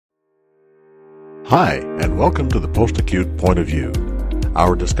Hi, and welcome to the Post-Acute Point of View,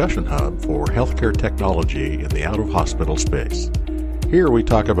 our discussion hub for healthcare technology in the out-of-hospital space. Here we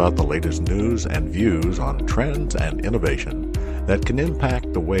talk about the latest news and views on trends and innovation that can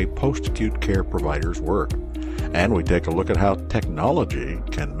impact the way post-acute care providers work. And we take a look at how technology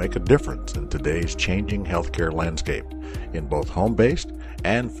can make a difference in today's changing healthcare landscape in both home-based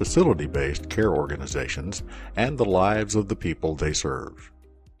and facility-based care organizations and the lives of the people they serve.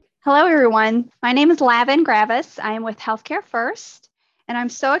 Hello, everyone. My name is Lavin Gravis. I am with Healthcare First, and I'm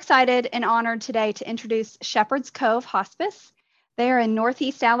so excited and honored today to introduce Shepherd's Cove Hospice. They are in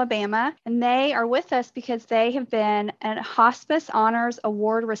Northeast Alabama, and they are with us because they have been a Hospice Honors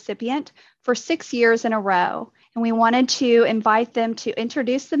Award recipient for 6 years in a row. And we wanted to invite them to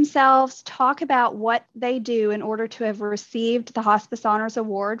introduce themselves, talk about what they do in order to have received the Hospice Honors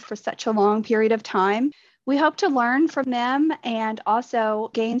Award for such a long period of time. We hope to learn from them and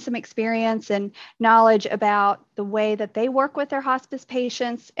also gain some experience and knowledge about the way that they work with their hospice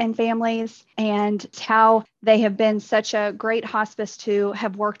patients and families and how they have been such a great hospice to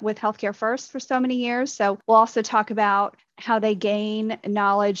have worked with Healthcare First for so many years. So we'll also talk about how they gain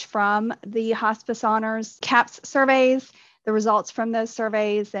knowledge from the Hospice Honors CAHPS surveys, the results from those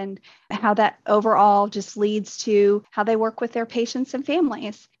surveys, and how that overall just leads to how they work with their patients and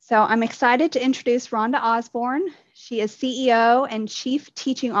families. So I'm excited to introduce Rhonda Osborne. She is CEO and Chief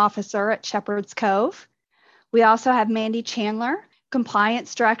Teaching Officer at Shepherd's Cove. We also have Mandy Chandler,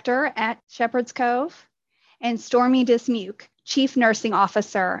 Compliance Director at Shepherd's Cove, and Stormy Dismuke, Chief Nursing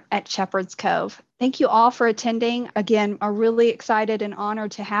Officer at Shepherd's Cove. Thank you all for attending. Again, I'm really excited and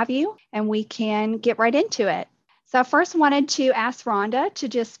honored to have you, and we can get right into it. So I first wanted to ask Rhonda to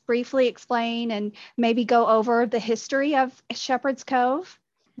just briefly explain and maybe go over the history of Shepherd's Cove.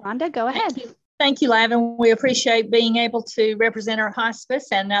 Rhonda, go ahead. Thank you, Lavin. We appreciate being able to represent our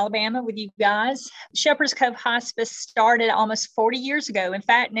hospice in Alabama with you guys. Shepherd's Cove Hospice started almost 40 years ago. In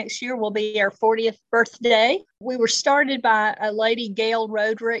fact, next year will be our 40th birthday. We were started by a lady, Gail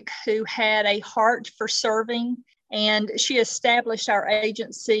Roderick, who had a heart for serving. And she established our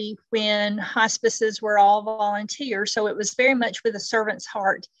agency when hospices were all volunteer. So it was very much with a servant's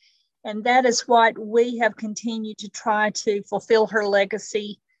heart. And that is what we have continued to try to fulfill her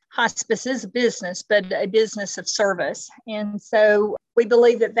legacy. Hospice is a business, but a business of service. And so we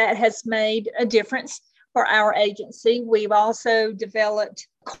believe that that has made a difference for our agency. We've also developed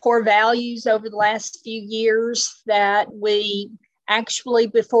core values over the last few years that we actually,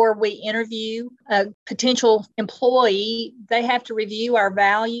 before we interview a potential employee, they have to review our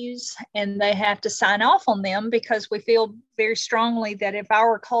values and they have to sign off on them because we feel very strongly that if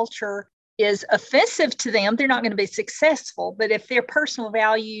our culture is offensive to them, they're not going to be successful. But if their personal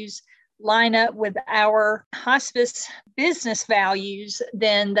values line up with our hospice business values,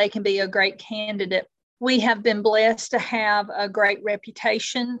 then they can be a great candidate. We have been blessed to have a great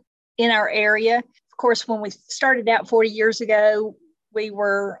reputation in our area. Of course, when we started out 40 years ago,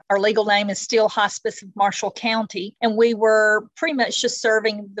 our legal name is still Hospice of Marshall County, and we were pretty much just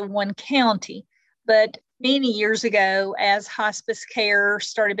serving the one county. But many years ago, as hospice care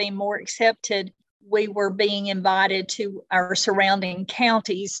started being more accepted, we were being invited to our surrounding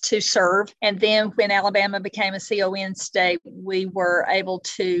counties to serve. And then when Alabama became a CON state, we were able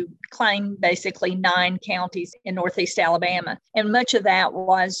to claim basically 9 counties in Northeast Alabama. And much of that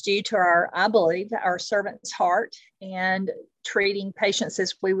was due to I believe, our servant's heart and treating patients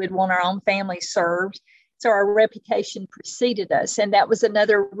as we would want our own family served. So our reputation preceded us. And that was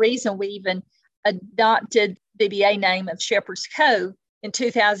another reason we even adopted the DBA name of Shepherd's Cove in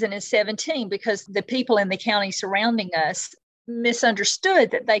 2017, because the people in the county surrounding us misunderstood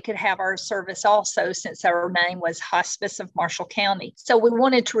that they could have our service also, since our name was Hospice of Marshall County. So we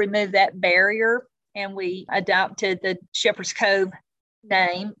wanted to remove that barrier, and we adopted the Shepherd's Cove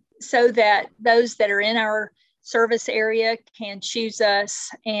name so that those that are in our service area can choose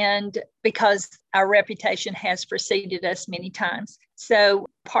us, and because our reputation has preceded us many times. So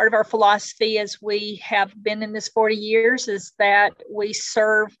part of our philosophy as we have been in this 40 years is that we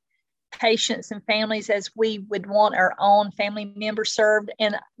serve patients and families as we would want our own family members served.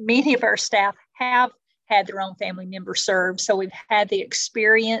 And many of our staff have had their own family members served. So we've had the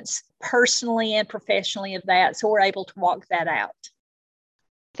experience personally and professionally of that. So we're able to walk that out.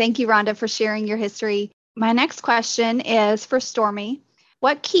 Thank you, Rhonda, for sharing your history. My next question is for Stormy.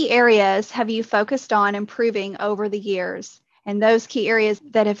 What key areas have you focused on improving over the years, and those key areas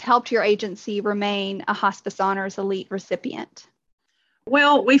that have helped your agency remain a Hospice Honors Elite recipient?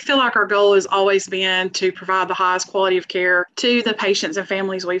 Well, we feel like our goal has always been to provide the highest quality of care to the patients and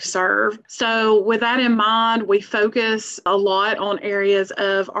families we've served. So with that in mind, we focus a lot on areas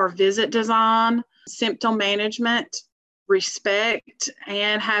of our visit design, symptom management, respect,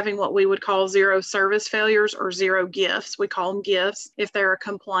 and having what we would call zero service failures or zero gifts. We call them gifts if they're a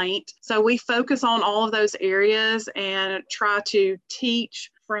complaint. So we focus on all of those areas and try to teach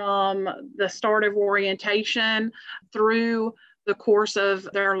from the start of orientation through the course of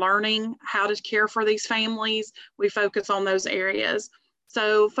their learning how to care for these families. We focus on those areas.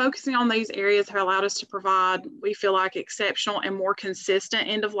 So focusing on these areas have allowed us to provide, we feel like, exceptional and more consistent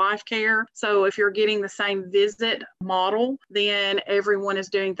end-of-life care. So if you're getting the same visit model, then everyone is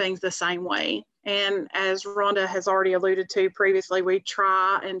doing things the same way. And as Rhonda has already alluded to previously, we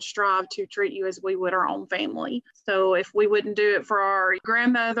try and strive to treat you as we would our own family. So if we wouldn't do it for our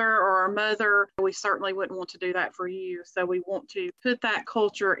grandmother or our mother, we certainly wouldn't want to do that for you. So we want to put that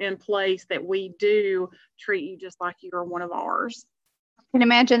culture in place that we do treat you just like you are one of ours. I can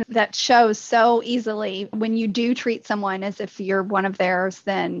imagine that shows so easily when you do treat someone as if you're one of theirs,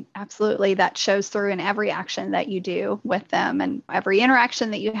 then absolutely that shows through in every action that you do with them and every interaction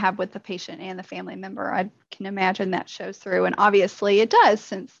that you have with the patient and the family member. I can imagine that shows through. And obviously it does,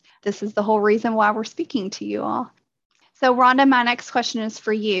 since this is the whole reason why we're speaking to you all. So Rhonda, my next question is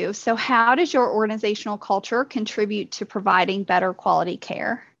for you. So how does your organizational culture contribute to providing better quality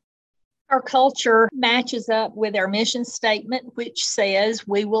care? Our culture matches up with our mission statement, which says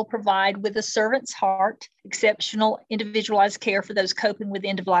we will provide with a servant's heart exceptional individualized care for those coping with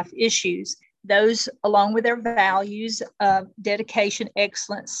end-of-life issues. Those, along with their values of dedication,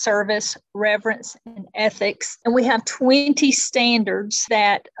 excellence, service, reverence, and ethics. And we have 20 standards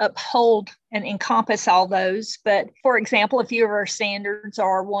that uphold and encompass all those. But for example, a few of our standards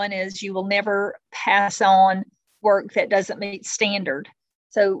are, one is you will never pass on work that doesn't meet standard.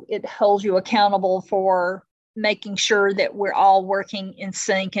 So it holds you accountable for making sure that we're all working in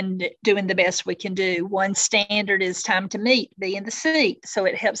sync and doing the best we can do. One standard is time to meet, be in the seat. So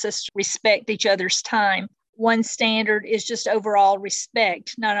it helps us respect each other's time. One standard is just overall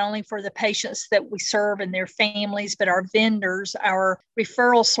respect, not only for the patients that we serve and their families, but our vendors, our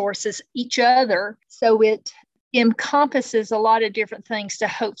referral sources, each other. So it encompasses a lot of different things to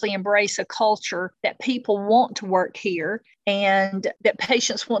hopefully embrace a culture that people want to work here and that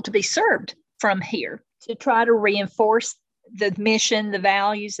patients want to be served from here. To try to reinforce the mission, the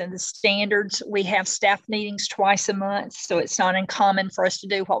values, and the standards, we have staff meetings twice a month. So it's not uncommon for us to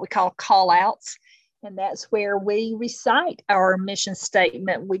do what we call call-outs. And that's where we recite our mission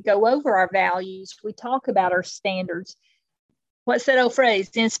statement. We go over our values. We talk about our standards. What's that old phrase?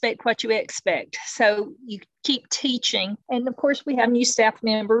 Inspect what you expect. So you keep teaching. And of course, we have new staff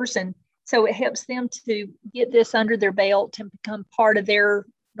members. And so it helps them to get this under their belt and become part of their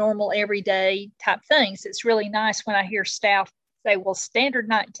normal everyday type things. It's really nice when I hear staff say, well, standard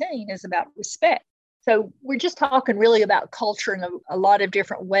 19 is about respect. So we're just talking really about culture in a lot of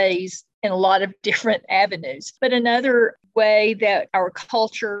different ways in a lot of different avenues. But another way that our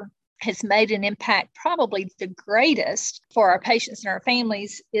culture has made an impact, probably the greatest for our patients and our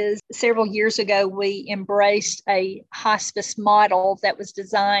families, is several years ago, we embraced a hospice model that was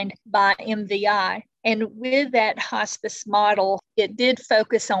designed by MVI. And with that hospice model, it did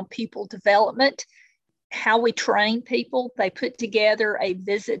focus on people development, how we train people. They put together a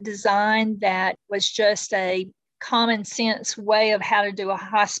visit design that was just a common sense way of how to do a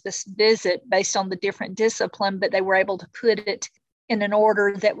hospice visit based on the different discipline, but they were able to put it in an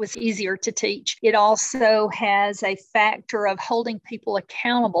order that was easier to teach. It also has a factor of holding people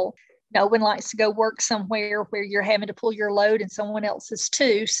accountable. No one likes to go work somewhere where you're having to pull your load and someone else is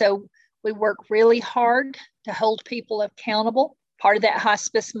too. So we work really hard to hold people accountable. Part of that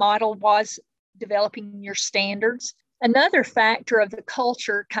hospice model was developing your standards. Another factor of the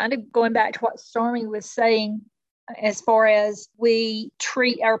culture, kind of going back to what Stormy was saying, as far as we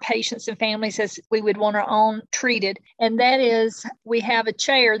treat our patients and families as we would want our own treated. And that is, we have a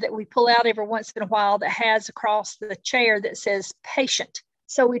chair that we pull out every once in a while that has across the chair that says patient.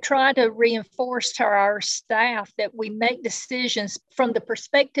 So we try to reinforce to our staff that we make decisions from the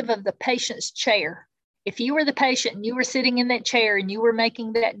perspective of the patient's chair. If you were the patient and you were sitting in that chair and you were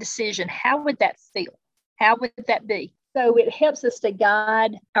making that decision, how would that feel? How would that be? So it helps us to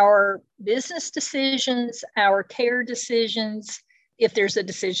guide our business decisions, our care decisions, if there's a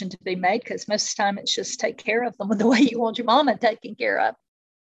decision to be made, because most of the time it's just take care of them the way you want your mama taken care of.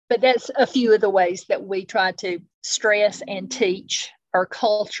 But that's a few of the ways that we try to stress and teach our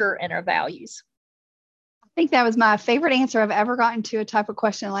culture and our values. I think that was my favorite answer I've ever gotten to a type of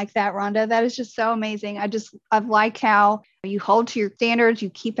question like that, Rhonda. That is just so amazing. I like how you hold to your standards, you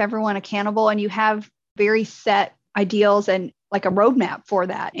keep everyone accountable, and you have very set ideals and like a roadmap for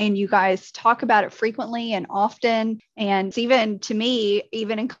that. And you guys talk about it frequently and often. And it's even to me,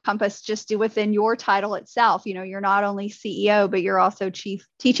 even encompassed just within your title itself. You're not only CEO, but you're also Chief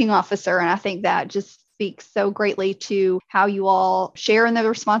Teaching Officer. And I think that just speaks so greatly to how you all share in the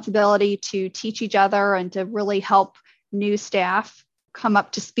responsibility to teach each other and to really help new staff come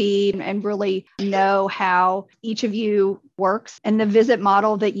up to speed and really know how each of you works. And the visit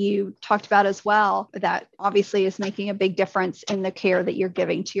model that you talked about as well, that obviously is making a big difference in the care that you're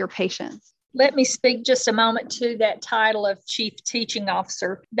giving to your patients. Let me speak just a moment to that title of Chief Teaching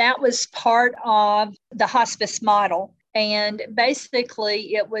Officer. That was part of the hospice model. And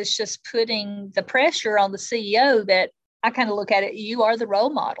basically, it was just putting the pressure on the CEO that I kind of look at it, you are the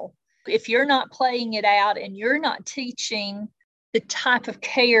role model. If you're not playing it out and you're not teaching the type of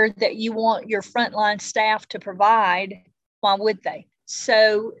care that you want your frontline staff to provide, why would they?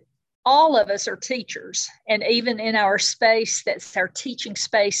 So all of us are teachers. And even in our space, that's our teaching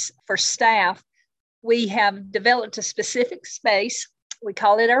space for staff, we have developed a specific space. We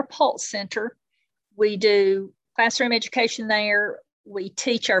call it our Pulse Center. We do classroom education there. We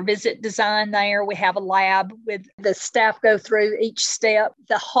teach our visit design there. We have a lab with the staff go through each step.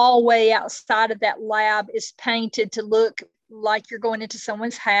 The hallway outside of that lab is painted to look like you're going into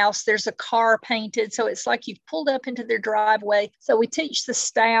someone's house. There's a car painted, so it's like you've pulled up into their driveway. So we teach the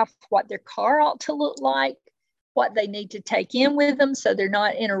staff what their car ought to look like, what they need to take in with them so they're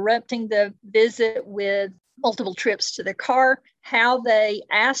not interrupting the visit with multiple trips to their car, how they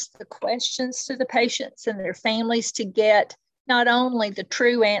ask the questions to the patients and their families to get not only the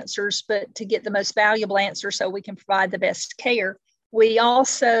true answers, but to get the most valuable answers so we can provide the best care. We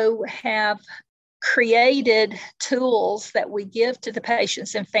also have created tools that we give to the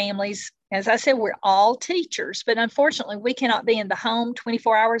patients and families. As I said, we're all teachers, but unfortunately, we cannot be in the home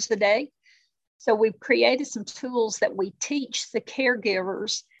 24 hours a day. So we've created some tools that we teach the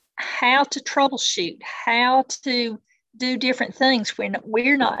caregivers how to troubleshoot, how to do different things when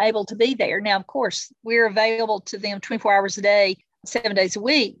we're not able to be there. Now, of course, we're available to them 24 hours a day, 7 days a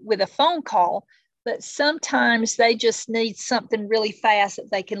week with a phone call. But sometimes they just need something really fast that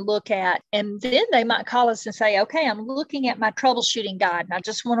they can look at. And then they might call us and say, okay, I'm looking at my troubleshooting guide and I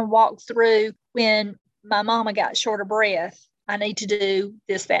just want to walk through when my mama got short of breath. I need to do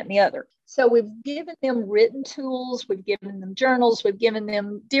this, that, and the other. So we've given them written tools. We've given them journals. We've given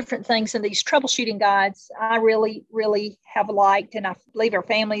them different things. And these troubleshooting guides, I really, really have liked, and I believe our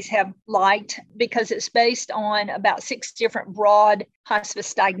families have liked, because it's based on about 6 different broad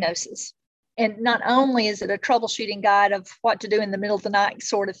hospice diagnoses. And not only is it a troubleshooting guide of what to do in the middle of the night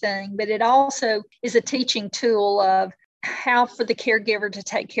sort of thing, but it also is a teaching tool of how for the caregiver to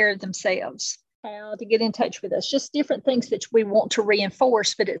take care of themselves, how to get in touch with us, just different things that we want to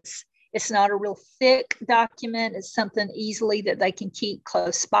reinforce, but it's not a real thick document. It's something easily that they can keep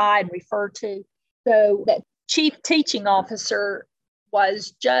close by and refer to. So that Chief Teaching Officer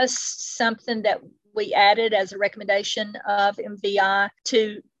was just something that we added as a recommendation of MVI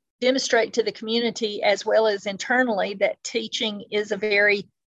to demonstrate to the community as well as internally that teaching is a very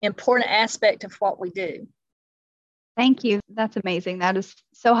important aspect of what we do. Thank you. That's amazing. That is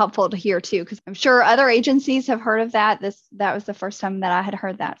so helpful to hear too, because I'm sure other agencies have heard of that. That was the first time that I had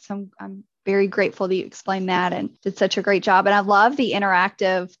heard that. So I'm very grateful that you explained that and did such a great job. And I love the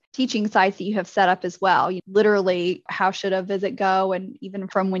interactive teaching sites that you have set up as well. Literally, how should a visit go? And even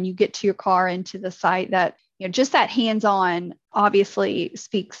from when you get to your car into the site, that just that hands-on obviously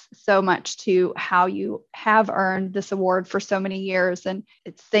speaks so much to how you have earned this award for so many years. And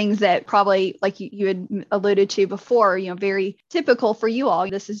it's things that probably, like you had alluded to before, very typical for you all.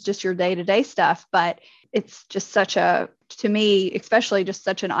 This is just your day-to-day stuff, but it's just to me, especially just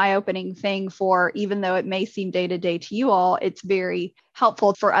such an eye-opening thing for, even though it may seem day-to-day to you all, it's very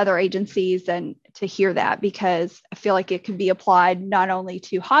helpful for other agencies and to hear that, because I feel like it can be applied not only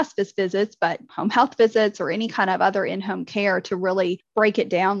to hospice visits, but home health visits or any kind of other in-home care, to really break it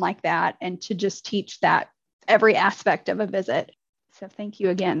down like that and to just teach that every aspect of a visit. So thank you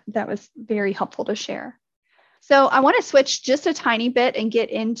again. That was very helpful to share. So I want to switch just a tiny bit and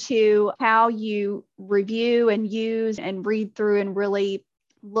get into how you review and use and read through and really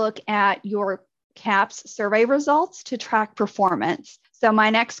look at your CAPS survey results to track performance. So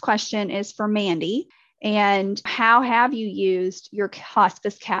my next question is for Mandy. And how have you used your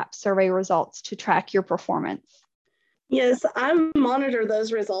hospice CAPS survey results to track your performance? Yes, I monitor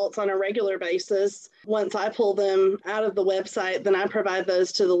those results on a regular basis. Once I pull them out of the website, then I provide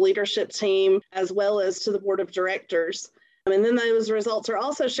those to the leadership team as well as to the board of directors. And then those results are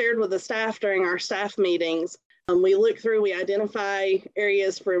also shared with the staff during our staff meetings. We look through, we identify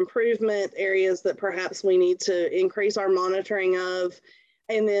areas for improvement, areas that perhaps we need to increase our monitoring of,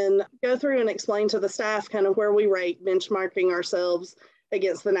 and then go through and explain to the staff kind of where we rate, benchmarking ourselves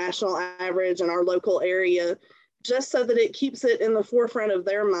against the national average and our local area, just so that it keeps it in the forefront of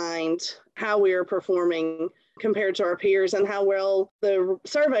their mind how we are performing compared to our peers and how well the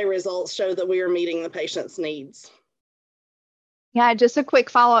survey results show that we are meeting the patient's needs. Yeah, just a quick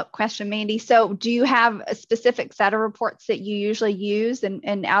follow-up question, Mandy. So do you have a specific set of reports that you usually use?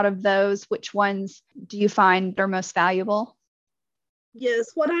 And out of those, which ones do you find are most valuable? Yes,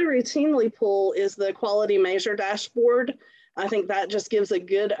 what I routinely pull is the quality measure dashboard. I think that just gives a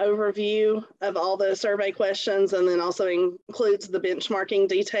good overview of all the survey questions and then also includes the benchmarking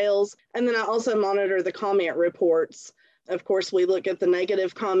details. And then I also monitor the comment reports. Of course, we look at the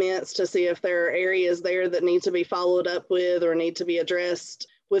negative comments to see if there are areas there that need to be followed up with or need to be addressed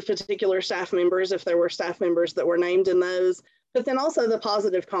with particular staff members, if there were staff members that were named in those, but then also the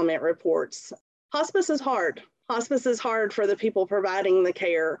positive comment reports. Hospice is hard. Hospice is hard for the people providing the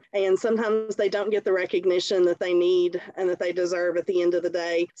care, and sometimes they don't get the recognition that they need and that they deserve at the end of the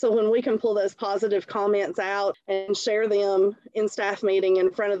day. So when we can pull those positive comments out and share them in staff meeting in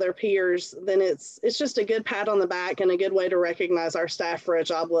front of their peers, then it's just a good pat on the back and a good way to recognize our staff for a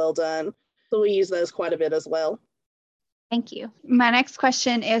job well done. So we use those quite a bit as well. Thank you. My next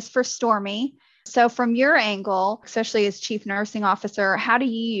question is for Stormy. So from your angle, especially as Chief Nursing Officer, how do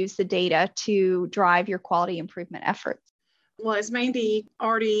you use the data to drive your quality improvement efforts? Well, as Mandy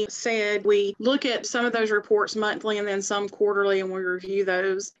already said, we look at some of those reports monthly and then some quarterly, and we review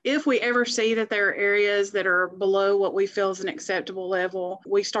those. If we ever see that there are areas that are below what we feel is an acceptable level,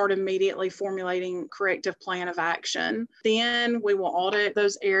 we start immediately formulating corrective plan of action. Then we will audit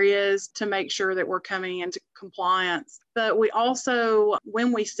those areas to make sure that we're coming into compliance. But we also,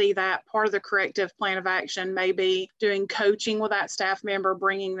 when we see that, part of the corrective plan of action may be doing coaching with that staff member,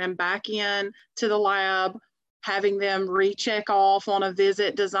 bringing them back in to the lab, having them recheck off on a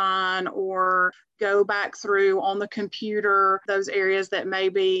visit design or go back through on the computer those areas that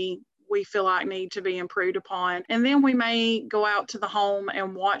maybe we feel like need to be improved upon. And then we may go out to the home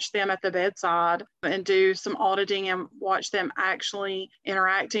and watch them at the bedside and do some auditing and watch them actually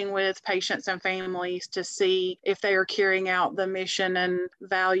interacting with patients and families to see if they are carrying out the mission and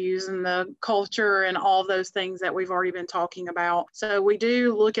values and the culture and all those things that we've already been talking about. So we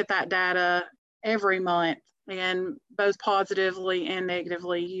do look at that data every month and both positively and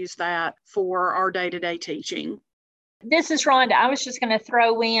negatively use that for our day-to-day teaching. This is Rhonda. I was just going to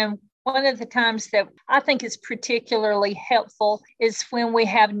throw in one of the times that I think is particularly helpful is when we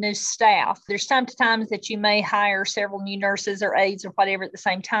have new staff. There's times that you may hire several new nurses or aides or whatever at the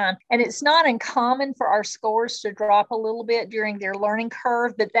same time. And it's not uncommon for our scores to drop a little bit during their learning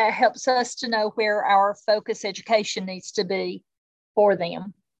curve, but that helps us to know where our focus education needs to be for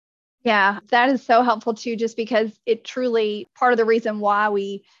them. Yeah, that is so helpful too, just because it truly, part of the reason why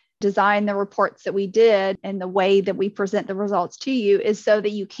we designed the reports that we did and the way that we present the results to you is so that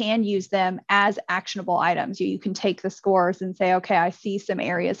you can use them as actionable items. You can take the scores and say, okay, I see some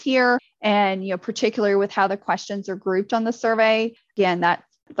areas here. And, particularly with how the questions are grouped on the survey, again, that's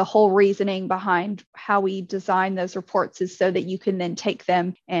the whole reasoning behind how we design those reports is so that you can then take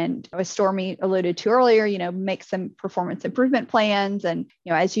them and, as Stormy alluded to earlier, make some performance improvement plans. And,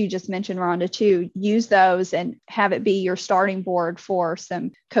 as you just mentioned, Rhonda, too, use those and have it be your starting board for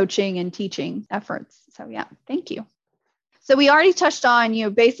some coaching and teaching efforts. So, yeah, thank you. So we already touched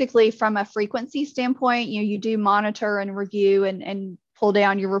on, basically from a frequency standpoint, you do monitor and review and pull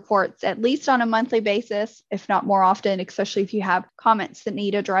down your reports at least on a monthly basis, if not more often, especially if you have comments that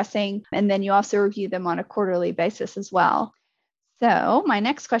need addressing. And then you also review them on a quarterly basis as well. So my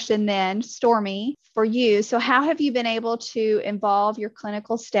next question then, Stormy, for you. So how have you been able to involve your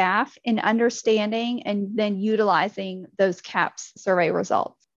clinical staff in understanding and then utilizing those CAHPS survey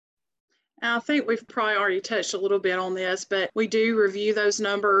results? I think we've probably already touched a little bit on this, but we do review those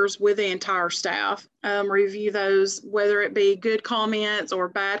numbers with the entire staff. Review those, whether it be good comments or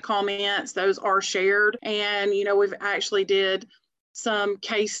bad comments, those are shared. And, we've actually did some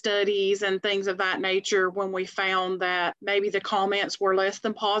case studies and things of that nature when we found that maybe the comments were less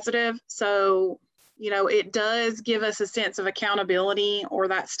than positive. So, it does give us a sense of accountability or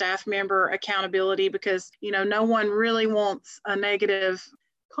that staff member accountability because, no one really wants a negative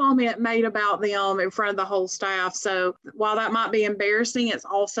comment made about them in front of the whole staff. So while that might be embarrassing, it's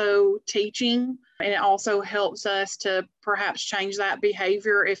also teaching, and it also helps us to perhaps change that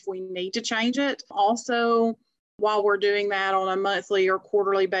behavior if we need to change it. Also, while we're doing that on a monthly or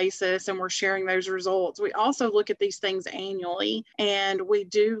quarterly basis and we're sharing those results, we also look at these things annually. And we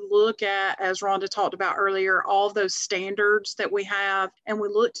do look at, as Rhonda talked about earlier, all of those standards that we have. And we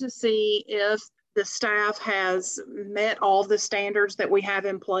look to see if the staff has met all the standards that we have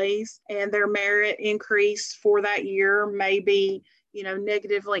in place, and their merit increase for that year may be,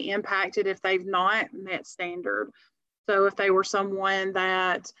 negatively impacted if they've not met standard. So if they were someone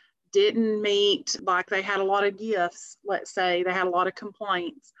that didn't meet, like they had a lot of gifts, let's say they had a lot of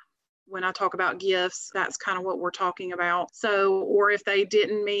complaints. When I talk about gifts, that's kind of what we're talking about. So, or if they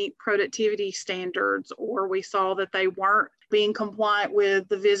didn't meet productivity standards, or we saw that they weren't being compliant with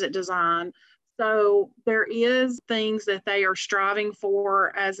the visit design. So there is things that they are striving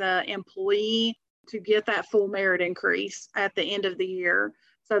for as an employee to get that full merit increase at the end of the year.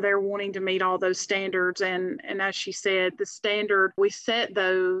 So they're wanting to meet all those standards. And as she said, the standard, we set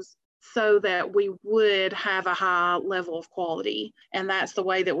those so that we would have a high level of quality. And that's the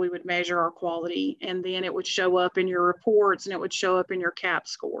way that we would measure our quality. And then it would show up in your reports and it would show up in your CAP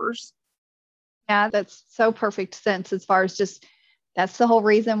scores. Yeah, that's so perfect sense as far as just, that's the whole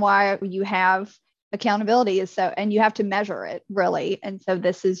reason why you have accountability is so, and you have to measure it really. And so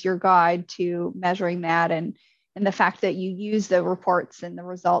this is your guide to measuring that. And the fact that you use the reports and the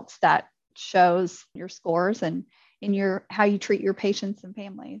results that shows your scores and in your how you treat your patients and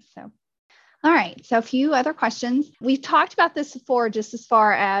families. So, all right. So a few other questions. We've talked about this before, just as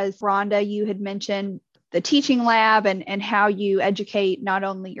far as Rhonda, you had mentioned the teaching lab and how you educate not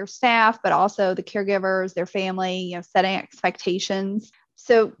only your staff, but also the caregivers, their family, setting expectations.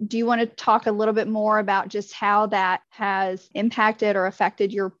 So do you want to talk a little bit more about just how that has impacted or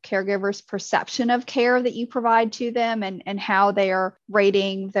affected your caregivers' perception of care that you provide to them and how they are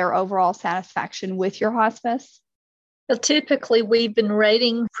rating their overall satisfaction with your hospice? Well, typically, we've been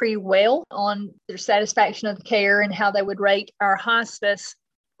rating pretty well on their satisfaction of the care and how they would rate our hospice.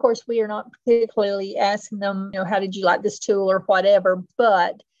 Of course, we are not particularly asking them, how did you like this tool or whatever,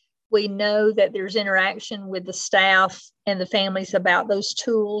 but we know that there's interaction with the staff and the families about those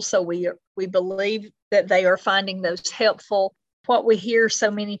tools. So we believe that they are finding those helpful. What we hear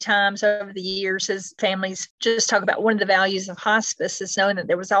so many times over the years is families just talk about one of the values of hospice is knowing that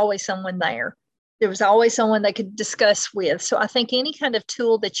there was always someone there. There was always someone they could discuss with. So I think any kind of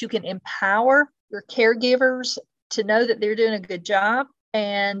tool that you can empower your caregivers to know that they're doing a good job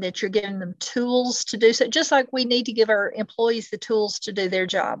and that you're giving them tools to do so, just like we need to give our employees the tools to do their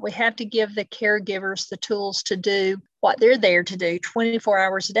job. We have to give the caregivers the tools to do what they're there to do 24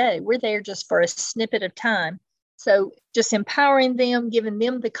 hours a day. We're there just for a snippet of time. So just empowering them, giving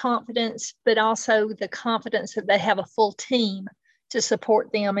them the confidence, but also the confidence that they have a full team to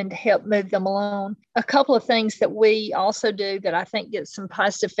support them and to help move them along. A couple of things that we also do that I think get some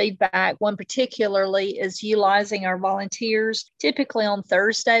positive feedback, one particularly is utilizing our volunteers. Typically on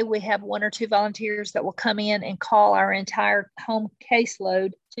Thursday, we have one or two volunteers that will come in and call our entire home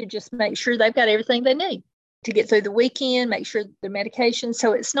caseload to just make sure they've got everything they need to get through the weekend, make sure the medication.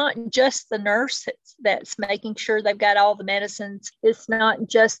 So it's not just the nurse that's making sure they've got all the medicines. It's not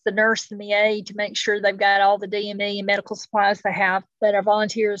just the nurse and the aide to make sure they've got all the DME and medical supplies they have, but our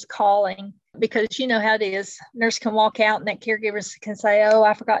volunteers calling, because you know how it is. Nurse can walk out and that caregiver can say, oh,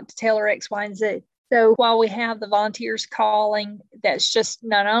 I forgot to tell her X, Y, and Z. So while we have the volunteers calling, that's just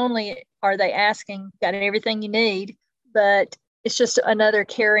not only are they asking, got everything you need, but it's just another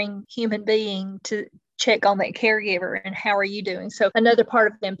caring human being to check on that caregiver and how are you doing. So another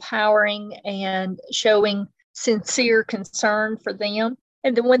part of empowering and showing sincere concern for them.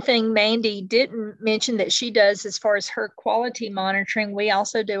 And the one thing Mandy didn't mention that she does as far as her quality monitoring, we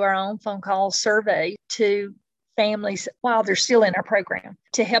also do our own phone call survey to families while they're still in our program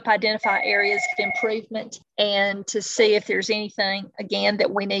to help identify areas of improvement and to see if there's anything, again,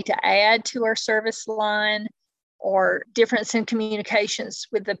 that we need to add to our service line or difference in communications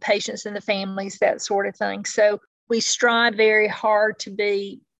with the patients and the families, that sort of thing. So we strive very hard to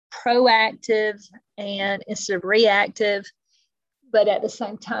be proactive and instead of reactive. But at the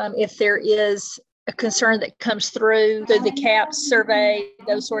same time, if there is a concern that comes through the CAP survey,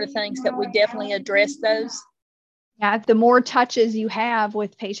 those sort of things, that we definitely address those. Yeah, the more touches you have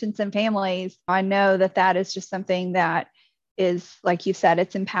with patients and families, I know that is just something that is, like you said,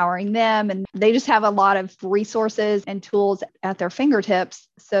 it's empowering them, and they just have a lot of resources and tools at their fingertips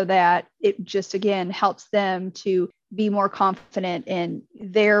so that it just, again, helps them to be more confident in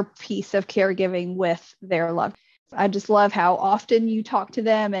their piece of caregiving with their loved. I just love how often you talk to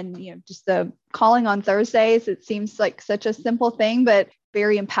them, and just the calling on Thursdays. It seems like such a simple thing, but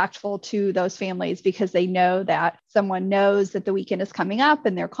very impactful to those families because they know that someone knows that the weekend is coming up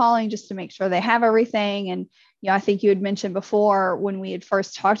and they're calling just to make sure they have everything. And I think you had mentioned before when we had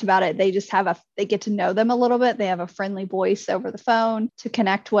first talked about it, they just they get to know them a little bit. They have a friendly voice over the phone to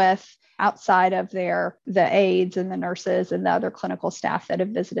connect with outside of the aides and the nurses and the other clinical staff that have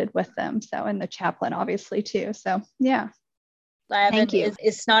visited with them. So, and the chaplain obviously too. So yeah. Thank you.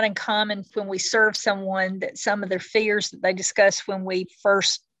 It's not uncommon when we serve someone that some of their fears that they discuss when we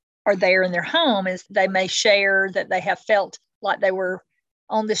first are there in their home is they may share that they have felt like they were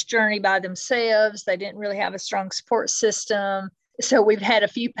on this journey by themselves. They didn't really have a strong support system. So we've had a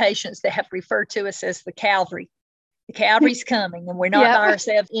few patients that have referred to us as the Calvary. The Calvary's coming and we're not by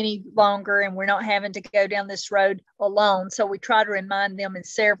ourselves any longer and we're not having to go down this road alone. So we try to remind them in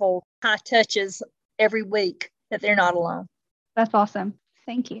several high touches every week that they're not alone. That's awesome.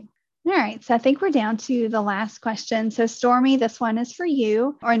 Thank you. All right. So I think we're down to the last question. So Stormy, this one is for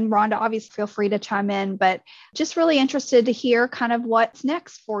you. And Rhonda, obviously feel free to chime in, but just really interested to hear kind of what's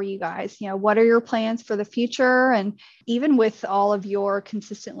next for you guys. What are your plans for the future? And even with all of your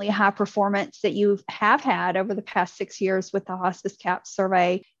consistently high performance that you have had over the past 6 years with the Hospice CAP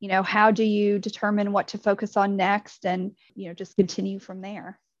survey, how do you determine what to focus on next and, just continue from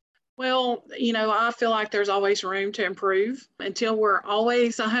there? Well, I feel like there's always room to improve. Until we're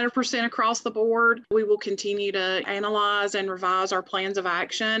always 100% across the board, we will continue to analyze and revise our plans of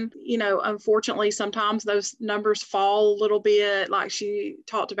action. Unfortunately, sometimes those numbers fall a little bit, like she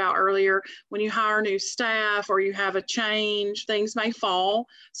talked about earlier. When you hire new staff or you have a change, things may fall.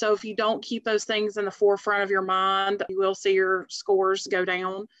 So if you don't keep those things in the forefront of your mind, you will see your scores go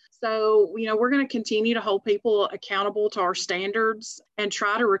down. So, we're going to continue to hold people accountable to our standards and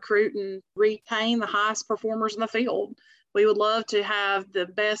try to recruit and retain the highest performers in the field. We would love to have the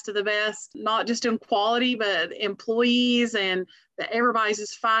best of the best, not just in quality, but employees, and that everybody's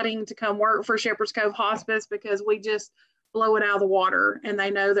just fighting to come work for Shepherd's Cove Hospice because we just blow it out of the water and they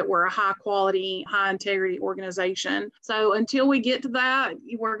know that we're a high quality, high integrity organization. So until we get to that,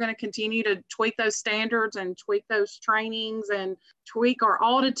 we're going to continue to tweak those standards and tweak those trainings and tweak our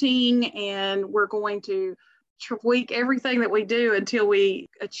auditing, and we're going to tweak everything that we do until we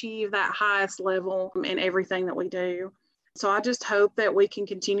achieve that highest level in everything that we do. So I just hope that we can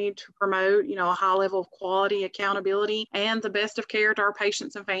continue to promote, a high level of quality, accountability, and the best of care to our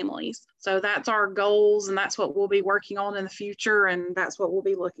patients and families. So that's our goals, and that's what we'll be working on in the future, and that's what we'll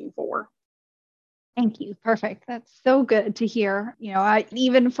be looking for. Thank you. Perfect. That's so good to hear.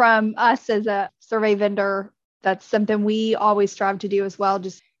 Even from us as a survey vendor, that's something we always strive to do as well.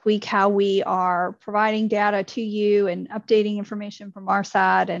 Just tweak how we are providing data to you and updating information from our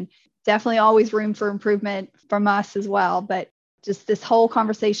side, and definitely always room for improvement from us as well. But just this whole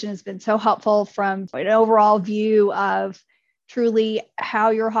conversation has been so helpful from an overall view of truly how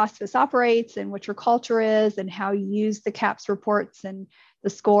your hospice operates and what your culture is and how you use the CAPS reports and the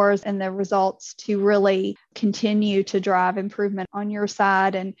scores and the results to really continue to drive improvement on your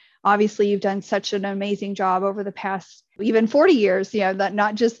side. And obviously you've done such an amazing job over the past even 40 years, that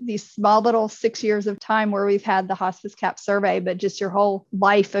not just these small little 6 years of time where we've had the Hospice CAP survey, but just your whole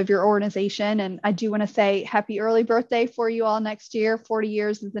life of your organization. And I do want to say happy early birthday for you all next year. 40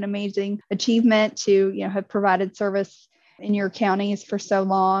 years is an amazing achievement to, have provided service in your counties for so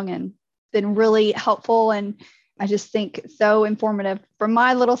long and been really helpful. And I just think so informative from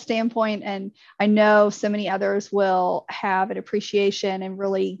my little standpoint. And I know so many others will have an appreciation and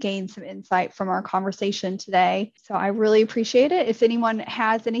really gain some insight from our conversation today. So I really appreciate it. If anyone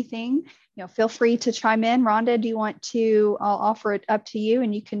has anything, feel free to chime in. Rhonda, do you want to, I'll offer it up to you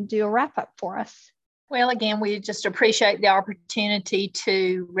and you can do a wrap up for us. Well, again, we just appreciate the opportunity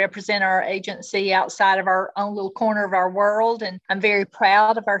to represent our agency outside of our own little corner of our world. And I'm very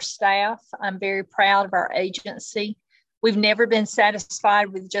proud of our staff. I'm very proud of our agency. We've never been satisfied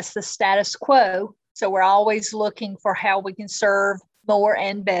with just the status quo. So we're always looking for how we can serve more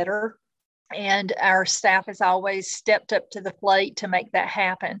and better. And our staff has always stepped up to the plate to make that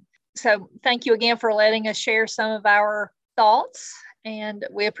happen. So thank you again for letting us share some of our thoughts, and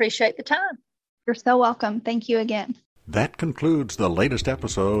we appreciate the time. You're so welcome. Thank you again. That concludes the latest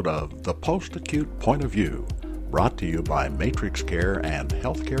episode of The Post-Acute Point of View, brought to you by Matrix Care and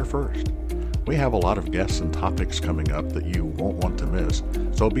Healthcare First. We have a lot of guests and topics coming up that you won't want to miss,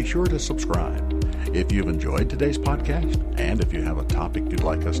 so be sure to subscribe. If you've enjoyed today's podcast, and if you have a topic you'd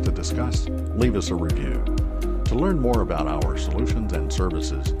like us to discuss, leave us a review. To learn more about our solutions and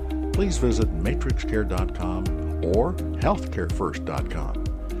services, please visit matrixcare.com or healthcarefirst.com.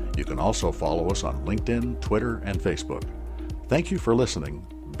 You can also follow us on LinkedIn, Twitter, and Facebook. Thank you for listening.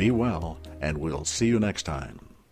 Be well, and we'll see you next time.